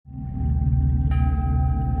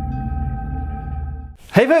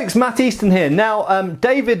Hey folks, Matt Easton here. Now,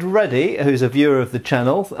 David Reddy, who's a viewer of the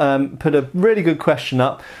channel, put a really good question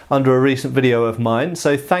up under a recent video of mine.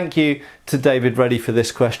 So thank you to David Reddy for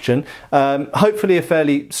this question. Hopefully a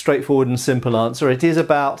fairly straightforward and simple answer. It is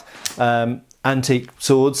about antique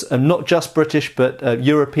swords, not just British but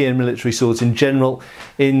European military swords in general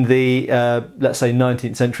in the let's say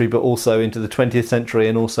 19th century, but also into the 20th century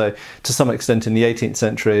and also to some extent in the 18th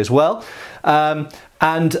century as well.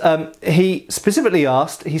 He specifically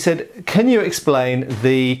asked, he said, can you explain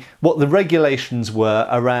what the regulations were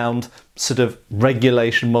around sort of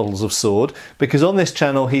regulation models of sword? Because on this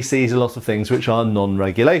channel he sees a lot of things which are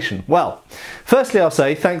non-regulation. Well, firstly I'll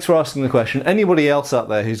say thanks for asking the question. Anybody else out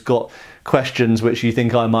there who's got questions which you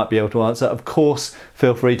think I might be able to answer, of course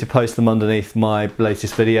feel free to post them underneath my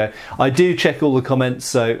latest video. I do check all the comments,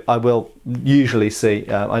 so I will usually see,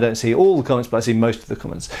 I don't see all the comments, but I see most of the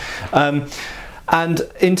comments. And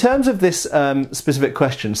in terms of this specific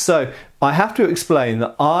question, so I have to explain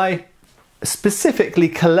that I specifically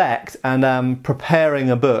collect and am preparing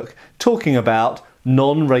a book talking about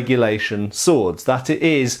non-regulation swords. That it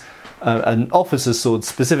is an officer's sword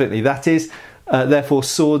specifically. That is therefore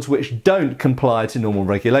swords which don't comply to normal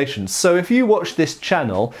regulations. So if you watch this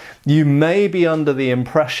channel, you may be under the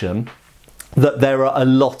impression that there are a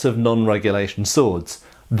lot of non-regulation swords.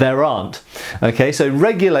 There aren't. Okay, so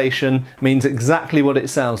regulation means exactly what it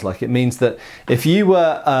sounds like. It means that if you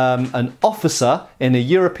were an officer in a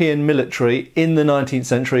European military in the 19th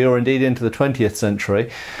century, or indeed into the 20th century,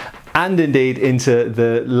 and indeed into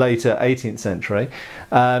the later 18th century,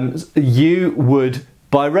 you would,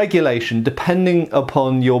 by regulation, depending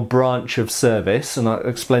upon your branch of service, and I'll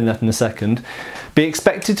explain that in a second, be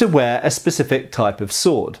expected to wear a specific type of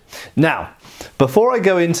sword. Now, before I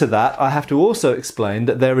go into that, I have to also explain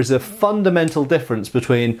that there is a fundamental difference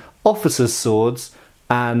between officers' swords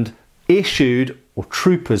and issued or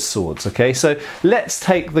troopers' swords. Okay, so let's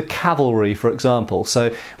take the cavalry for example.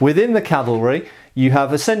 So within the cavalry, you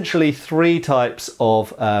have essentially three types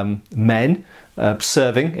of men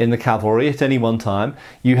serving in the cavalry at any one time.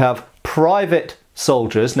 You have private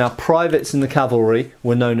soldiers. Now, privates in the cavalry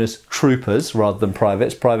were known as troopers rather than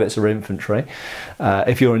privates. Privates are infantry.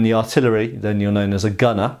 If you're in the artillery, then you're known as a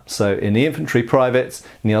gunner. So in the infantry, privates;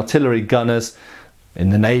 in the artillery, gunners; in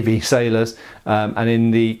the navy, sailors; and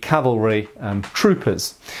in the cavalry,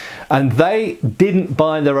 troopers. And they didn't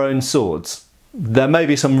buy their own swords. There may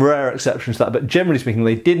be some rare exceptions to that, but generally speaking,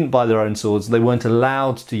 they didn't buy their own swords. They weren't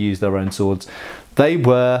allowed to use their own swords. They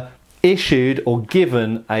were issued or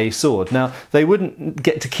given a sword. Now, they wouldn't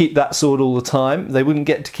get to keep that sword all the time. They wouldn't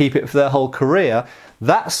get to keep it for their whole career.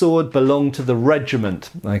 That sword belonged to the regiment.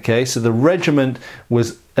 Okay, so the regiment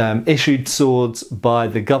was issued swords by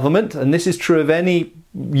the government, and this is true of any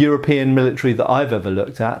European military that I've ever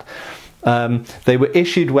looked at. They were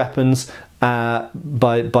issued weapons by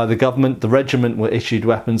the government. The regiment were issued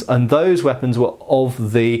weapons, and those weapons were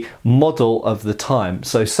of the model of the time.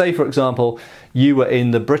 So say for example you were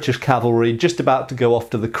in the British cavalry just about to go off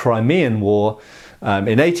to the Crimean War in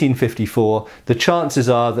 1854, the chances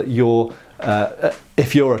are that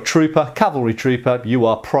if you're a trooper, cavalry trooper, you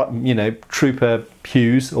are Trooper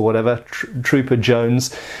Hughes or whatever, Trooper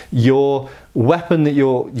Jones, your weapon that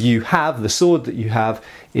you have, the sword that you have,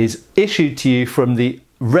 is issued to you from the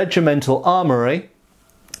regimental armoury,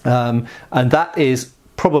 and that is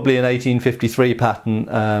probably an 1853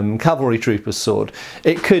 pattern cavalry trooper's sword.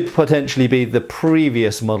 It could potentially be the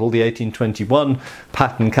previous model, the 1821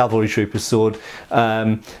 pattern cavalry trooper's sword,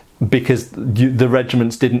 because the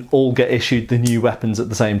regiments didn't all get issued the new weapons at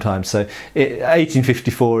the same time. So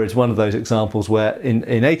 1854 is one of those examples where in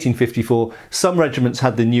 1854 some regiments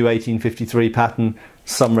had the new 1853 pattern,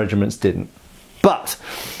 some regiments didn't. But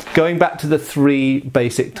going back to the three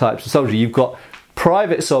basic types of soldier, you've got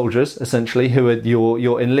private soldiers, essentially, who are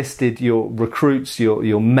your enlisted, your recruits,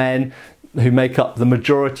 your men, who make up the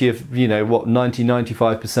majority of,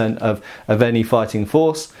 90–95% of any fighting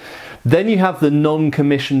force. Then you have the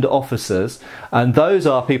non-commissioned officers, and those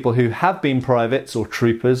are people who have been privates or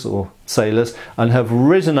troopers or sailors and have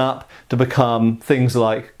risen up to become things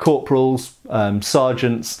like corporals,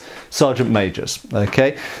 sergeants, sergeant majors.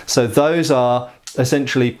 Okay, so those are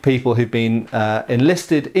essentially people who've been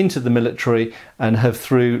enlisted into the military and have,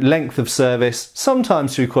 through length of service,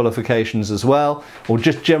 sometimes through qualifications as well, or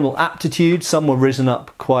just general aptitude. Some were risen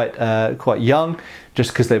up quite young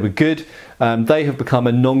just because they were good. They have become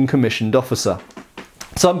a non-commissioned officer.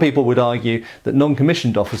 Some people would argue that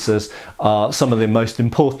non-commissioned officers are some of the most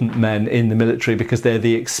important men in the military because they're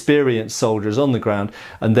the experienced soldiers on the ground,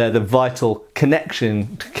 and they're the vital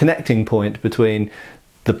connecting point between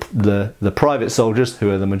the private soldiers,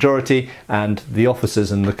 who are the majority, and the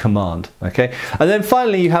officers and the command. Okay, and then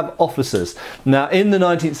finally you have officers. Now, in the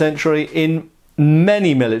 19th century, in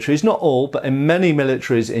many militaries, not all, but in many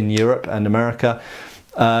militaries in Europe and America,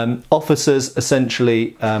 officers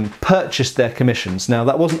essentially purchased their commissions. Now,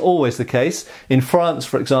 that wasn't always the case. In France,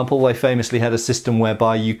 for example, they famously had a system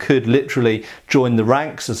whereby you could literally join the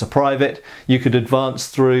ranks as a private. You could advance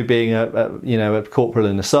through being a corporal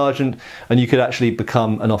and a sergeant, and you could actually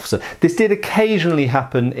become an officer. This did occasionally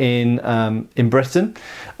happen in Britain.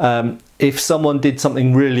 If someone did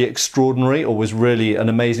something really extraordinary or was really an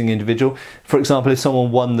amazing individual, for example, if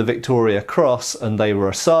someone won the Victoria Cross and they were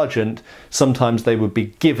a sergeant, sometimes they would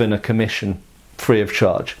be given a commission free of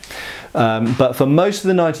charge. But for most of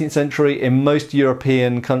the 19th century, in most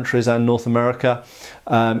European countries and North America,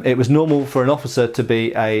 it was normal for an officer to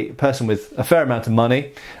be a person with a fair amount of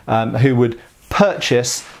money who would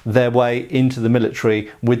purchase their way into the military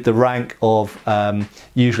with the rank of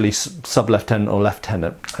usually sub-lieutenant or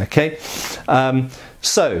lieutenant. Okay,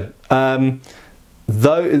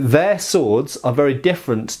 though their swords are very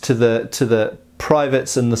different to the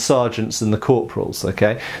privates and the sergeants and the corporals.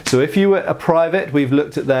 Okay, so if you were a private, we've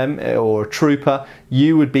looked at them, or a trooper,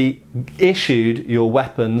 you would be issued your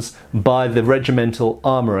weapons by the regimental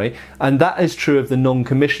armoury, and that is true of the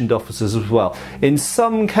non-commissioned officers as well. In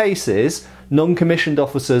some cases, non-commissioned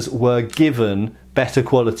officers were given better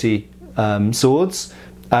quality swords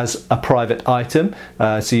as a private item.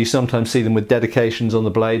 So you sometimes see them with dedications on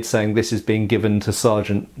the blade saying this is being given to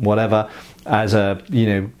Sergeant whatever as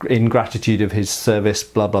in gratitude of his service,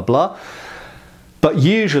 blah, blah, blah. But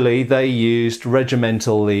usually they used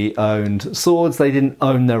regimentally owned swords. They didn't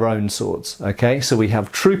own their own swords. Okay, so we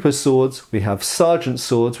have troopers' swords, we have sergeants'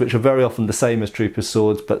 swords, which are very often the same as troopers'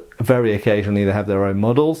 swords, but very occasionally they have their own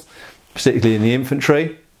models, particularly in the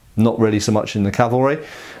infantry, not really so much in the cavalry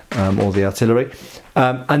or the artillery.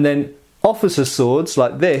 And then officers' swords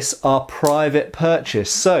like this are private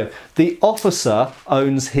purchase. So the officer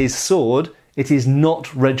owns his sword. It is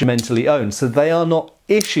not regimentally owned. So they are not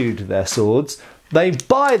issued their swords. They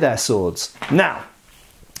buy their swords. Now,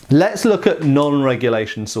 let's look at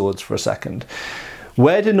non-regulation swords for a second.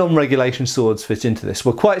 Where do non-regulation swords fit into this?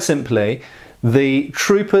 Well, quite simply, the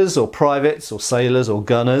troopers or privates or sailors or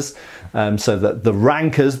gunners, so that the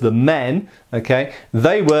rankers, the men, okay,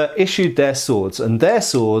 they were issued their swords, and their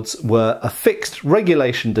swords were a fixed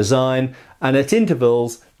regulation design, and at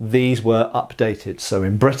intervals these were updated. So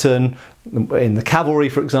in Britain, in the cavalry,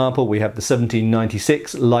 for example, we have the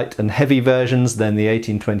 1796 light and heavy versions, then the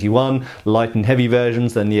 1821 light and heavy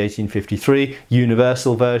versions, then the 1853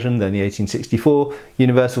 universal version, then the 1864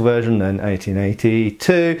 universal version, then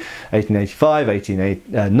 1882, 1885,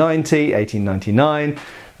 1890, 1899,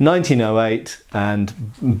 1908, and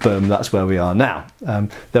boom, that's where we are now.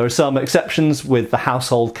 There are some exceptions with the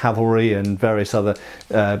household cavalry and various other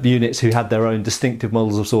units who had their own distinctive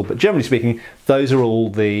models of sword, but generally speaking, those are all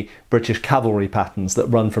the British cavalry patterns that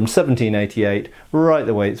run from 1788 right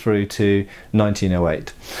the way through to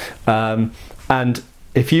 1908. And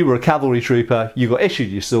if you were a cavalry trooper, you got issued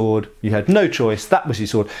your sword, you had no choice, that was your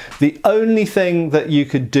sword. The only thing that you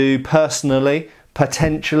could do personally,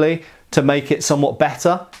 potentially, to make it somewhat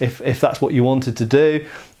better, if that's what you wanted to do,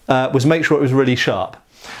 was make sure it was really sharp.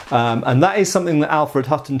 And that is something that Alfred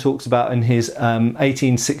Hutton talks about in his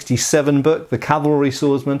 1867 book, The Cavalry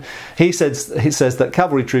Swordsman. He says that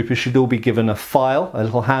cavalry troopers should all be given a file, a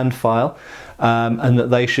little hand file, and that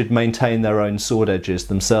they should maintain their own sword edges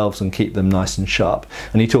themselves and keep them nice and sharp.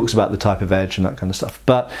 And he talks about the type of edge and that kind of stuff.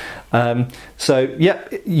 But so yeah,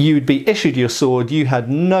 you'd be issued your sword. You had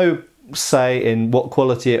no say in what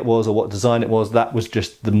quality it was or what design it was. That was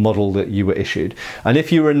just the model that you were issued. And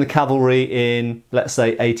if you were in the cavalry in, let's say,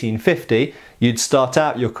 1850, you'd start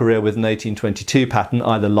out your career with an 1822 pattern,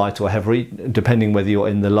 either light or heavy, depending whether you're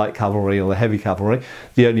in the light cavalry or the heavy cavalry.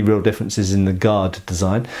 The only real difference is in the guard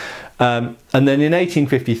design. And then in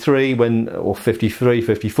 1853, or 53,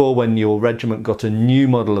 54, when your regiment got a new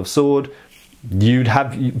model of sword, you'd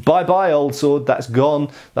have, bye-bye old sword, that's gone,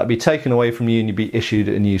 that'd be taken away from you and you'd be issued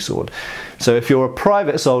a new sword. So if you're a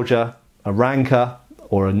private soldier, a ranker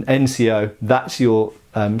or an NCO, that's your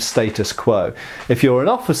status quo. If you're an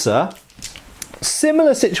officer,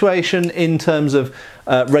 similar situation in terms of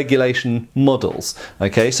regulation models.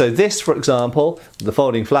 Okay, so this, for example, the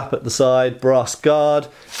folding flap at the side, brass guard,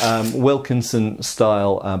 Wilkinson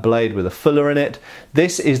style blade with a fuller in it.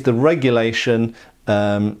 This is the regulation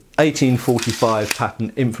 1845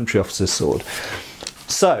 pattern infantry officer's sword.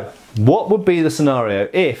 So what would be the scenario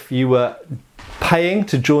if you were paying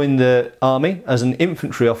to join the army as an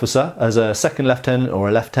infantry officer, as a second lieutenant or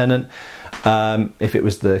a lieutenant, If it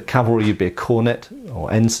was the cavalry, you'd be a cornet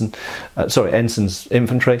or ensign. Ensign's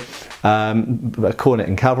infantry, a cornet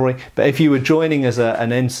and cavalry. But if you were joining as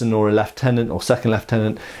an ensign or a lieutenant or second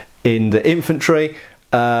lieutenant in the infantry,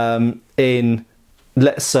 in,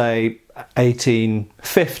 let's say,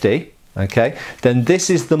 1850, okay, then this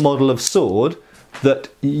is the model of sword that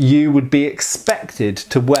you would be expected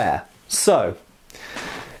to wear. So,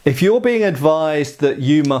 if you're being advised that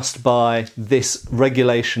you must buy this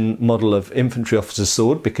regulation model of infantry officer's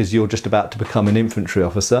sword because you're just about to become an infantry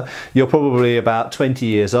officer, you're probably about 20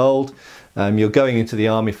 years old, you're going into the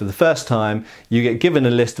army for the first time, you get given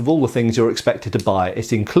a list of all the things you're expected to buy.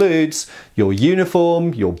 It includes your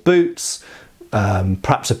uniform, your boots,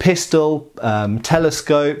 perhaps a pistol,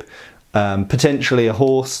 telescope, potentially a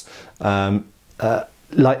horse,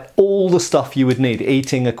 like all the stuff you would need: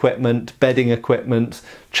 eating equipment, bedding equipment,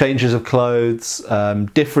 changes of clothes,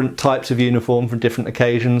 different types of uniform for different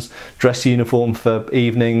occasions, dress uniform for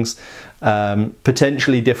evenings,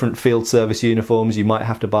 potentially different field service uniforms. You might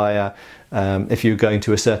have to buy if you're going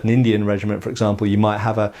to a certain Indian regiment, for example, you might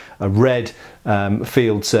have a red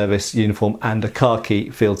field service uniform and a khaki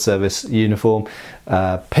field service uniform,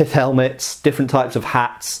 pith helmets, different types of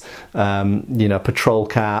hats, patrol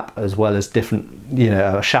cap, as well as different,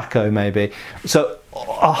 a shako maybe. So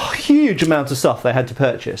a huge amount of stuff they had to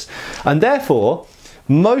purchase, and therefore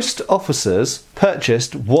most officers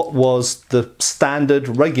purchased what was the standard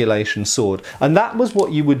regulation sword, and that was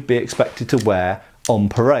what you would be expected to wear on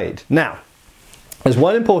parade. Now, there's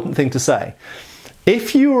one important thing to say.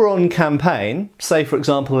 If you were on campaign, say for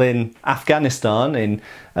example in Afghanistan in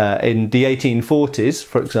the 1840s,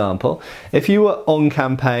 for example, if you were on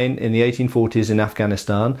campaign in the 1840s in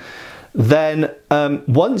Afghanistan, then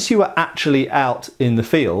once you were actually out in the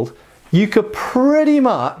field, you could pretty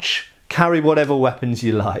much carry whatever weapons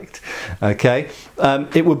you liked, okay?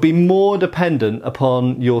 It would be more dependent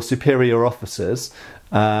upon your superior officers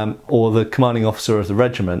or the commanding officer of the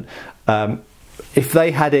regiment. If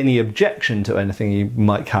they had any objection to anything you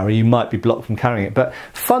might carry, you might be blocked from carrying it. But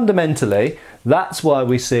fundamentally, that's why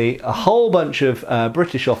we see a whole bunch of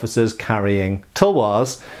British officers carrying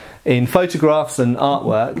tulwars in photographs and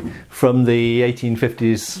artwork from the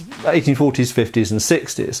 1840s, 50s and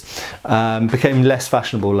 60s. Became less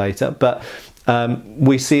fashionable later, but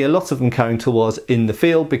we see a lot of them carrying tulwars in the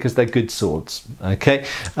field because they're good swords, okay?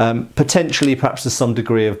 Potentially perhaps there's some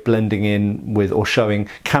degree of blending in with or showing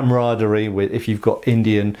camaraderie with, if you've got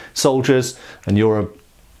Indian soldiers and you're a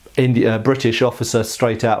British officer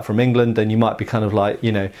straight out from England, then you might be kind of like,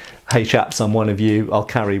 hey chaps, I'm one of you, I'll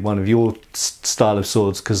carry one of your style of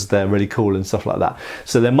swords because they're really cool and stuff like that.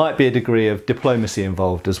 So there might be a degree of diplomacy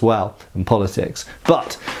involved as well, and politics,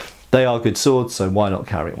 but they are good swords, so why not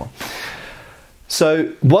carry one?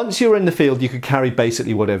 So once you're in the field, you could carry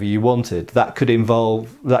basically whatever you wanted. That could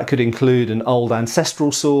include an old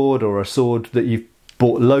ancestral sword, or a sword that you've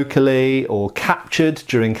bought locally or captured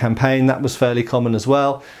during campaign. That was fairly common as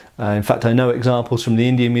well. In fact, I know examples from the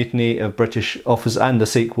Indian Mutiny of British officers and the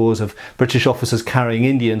Sikh Wars of British officers carrying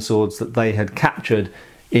Indian swords that they had captured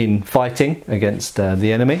in fighting against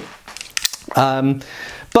the enemy.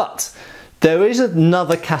 But there is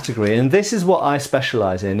another category, and this is what I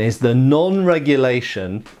specialise in, is the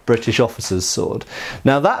non-regulation British officer's sword.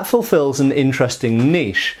 Now that fulfills an interesting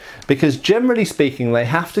niche, because generally speaking they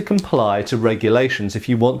have to comply to regulations if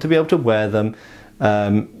you want to be able to wear them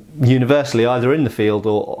universally, either in the field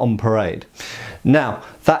or on parade. Now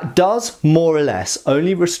that does more or less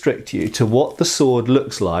only restrict you to what the sword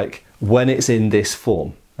looks like when it's in this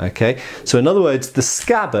form. Okay, so in other words, the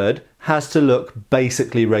scabbard has to look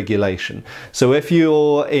basically regulation. So if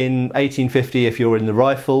you're in 1850, if you're in the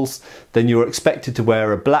Rifles, then you're expected to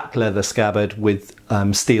wear a black leather scabbard with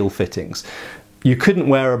steel fittings. You couldn't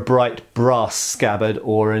wear a bright brass scabbard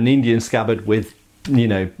or an Indian scabbard with,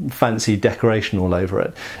 fancy decoration all over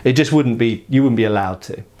it. It just wouldn't be, you wouldn't be allowed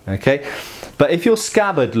to, okay? But if your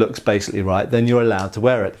scabbard looks basically right, then you're allowed to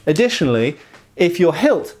wear it. Additionally, if your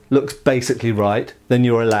hilt looks basically right, then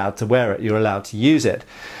you're allowed to wear it, you're allowed to use it.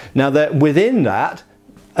 Now within that,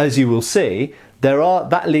 as you will see,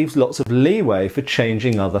 that leaves lots of leeway for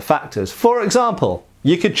changing other factors. For example,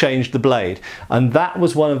 you could change the blade, and that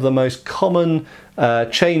was one of the most common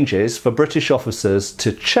changes for British officers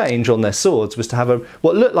to change on their swords, was to have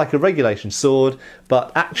what looked like a regulation sword,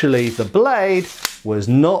 but actually the blade was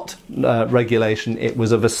not regulation, it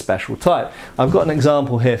was of a special type. I've got an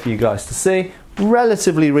example here for you guys to see.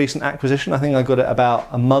 Relatively recent acquisition, I think I got it about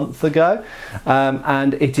a month ago,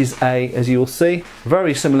 and it is as you will see,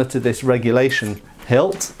 very similar to this regulation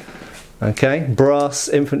hilt, Okay, brass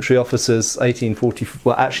infantry officers, 1840.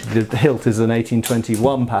 Well, actually, the hilt is an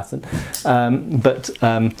 1821 pattern,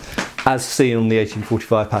 as seen on the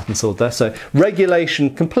 1845 pattern sword there. So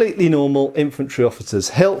regulation, completely normal infantry officer's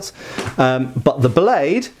hilt, but the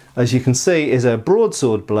blade, as you can see, is a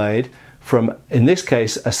broadsword blade from, in this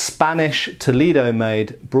case, a Spanish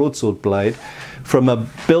Toledo-made broadsword blade from a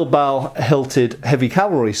Bilbao hilted heavy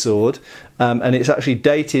cavalry sword, and it's actually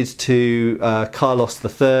dated to Carlos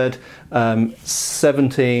III,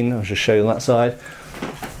 17. I'll just show you on that side.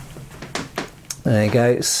 There you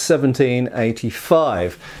go,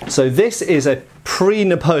 1785. So this is a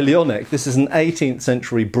pre-Napoleonic. This is an 18th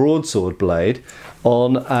century broadsword blade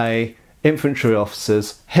on a infantry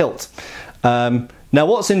officer's hilt. Now,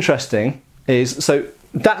 what's interesting is, so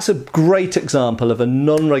that's a great example of a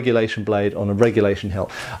non-regulation blade on a regulation hilt,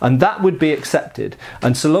 and that would be accepted.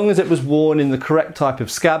 And so long as it was worn in the correct type of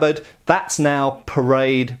scabbard, that's now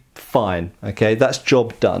parade fine. Okay, that's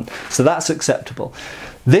job done. So that's acceptable.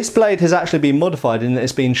 This blade has actually been modified in that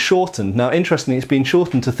it's been shortened. Now, interestingly, it's been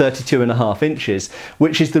shortened to 32.5 inches,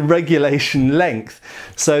 which is the regulation length.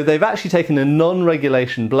 So they've actually taken a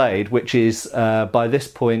non-regulation blade, which is by this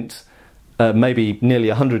point maybe nearly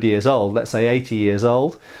 100 years old, let's say 80 years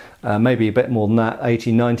old, maybe a bit more than that,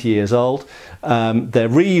 80, 90 years old. They're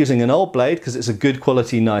reusing an old blade because it's a good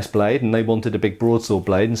quality, nice blade, and they wanted a big broadsword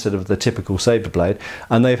blade instead of the typical sabre blade,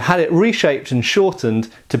 and they've had it reshaped and shortened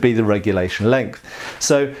to be the regulation length.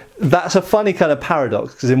 So that's a funny kind of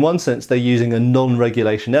paradox, because in one sense they're using a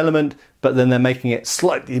non-regulation element, but then they're making it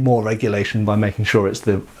slightly more regulation by making sure it's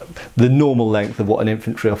the normal length of what an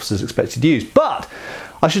infantry officer is expected to use. But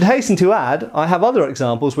I should hasten to add, I have other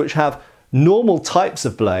examples which have normal types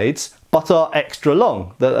of blades but are extra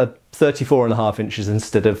long, that are 34.5 inches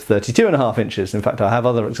instead of 32.5 inches. In fact, I have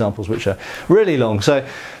other examples which are really long. So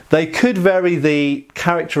they could vary the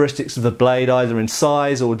characteristics of the blade either in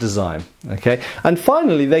size or design. Okay, and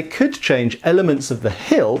finally they could change elements of the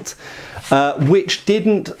hilt which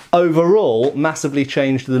didn't overall massively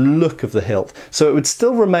change the look of the hilt. So it would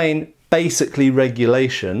still remain basically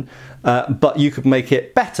regulation, but you could make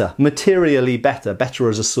it better, materially better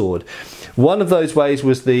as a sword. One of those ways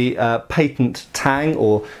was the patent tang,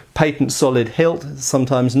 or patent solid hilt,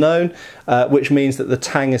 sometimes known, which means that the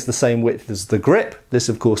tang is the same width as the grip. This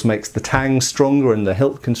of course makes the tang stronger and the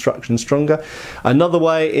hilt construction stronger. Another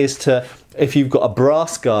way is to, if you've got a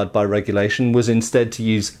brass guard by regulation, was instead to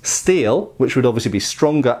use steel, which would obviously be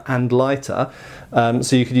stronger and lighter.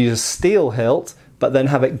 So you could use a steel hilt, but then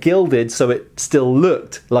have it gilded so it still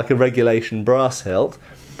looked like a regulation brass hilt.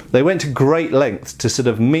 They went to great lengths to sort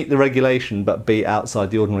of meet the regulation but be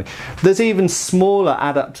outside the ordinary. There's even smaller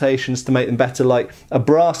adaptations to make them better, like a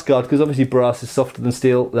brass guard, because obviously brass is softer than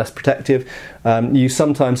steel, less protective. You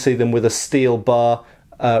sometimes see them with a steel bar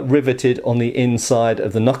riveted on the inside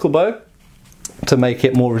of the knuckle bow to make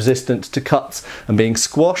it more resistant to cuts and being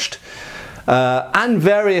squashed. And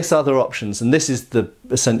various other options, and this is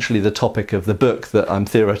essentially the topic of the book that I'm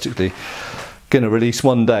theoretically going to release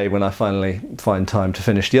one day when I finally find time to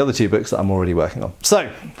finish the other two books that I'm already working on. So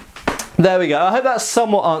there we go. I hope that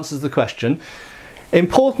somewhat answers the question.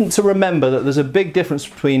 Important to remember that there's a big difference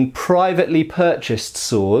between privately purchased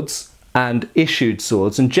swords and issued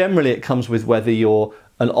swords, and generally it comes with whether you're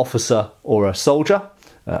an officer or a soldier,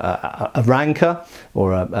 a ranker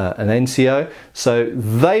or an NCO. So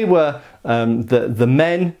they were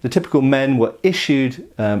the typical men were issued,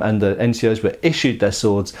 and the NCOs were issued their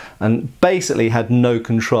swords and basically had no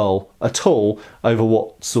control at all over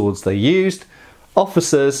what swords they used.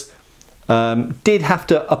 Officers did have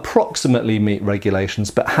to approximately meet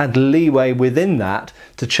regulations, but had leeway within that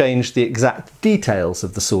to change the exact details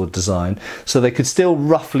of the sword design, so they could still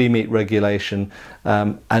roughly meet regulation,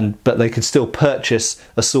 but they could still purchase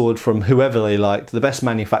a sword from whoever they liked, the best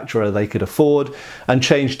manufacturer they could afford, and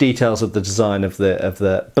change details of the design of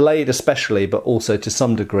the blade especially, but also to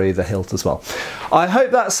some degree the hilt as well. I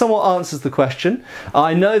hope that somewhat answers the question.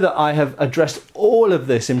 I know that I have addressed all of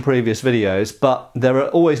this in previous videos, but there are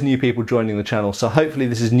always new people joining the channel, so hopefully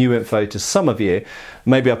this is new info to some of you.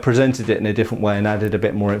 Maybe I presented it in a different way and added a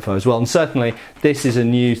bit more info as well, and certainly this is a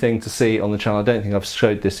new thing to see on the channel. I don't think I've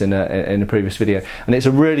showed this in a previous video, and it's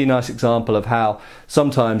a really nice example of how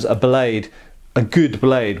sometimes a good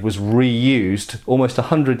blade was reused almost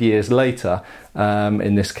 100 years later,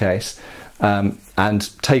 in this case,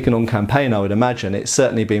 and taken on campaign. I would imagine it's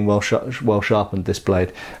certainly been well sharpened, this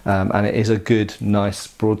blade, and it is a good, nice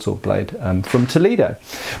broadsword blade from Toledo.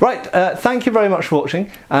 Right, thank you very much for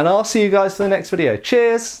watching, and I'll see you guys for the next video.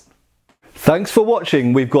 Cheers! Thanks for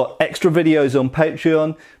watching. We've got extra videos on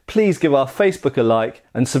Patreon. Please give our Facebook a like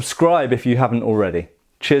and subscribe if you haven't already.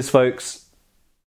 Cheers, folks.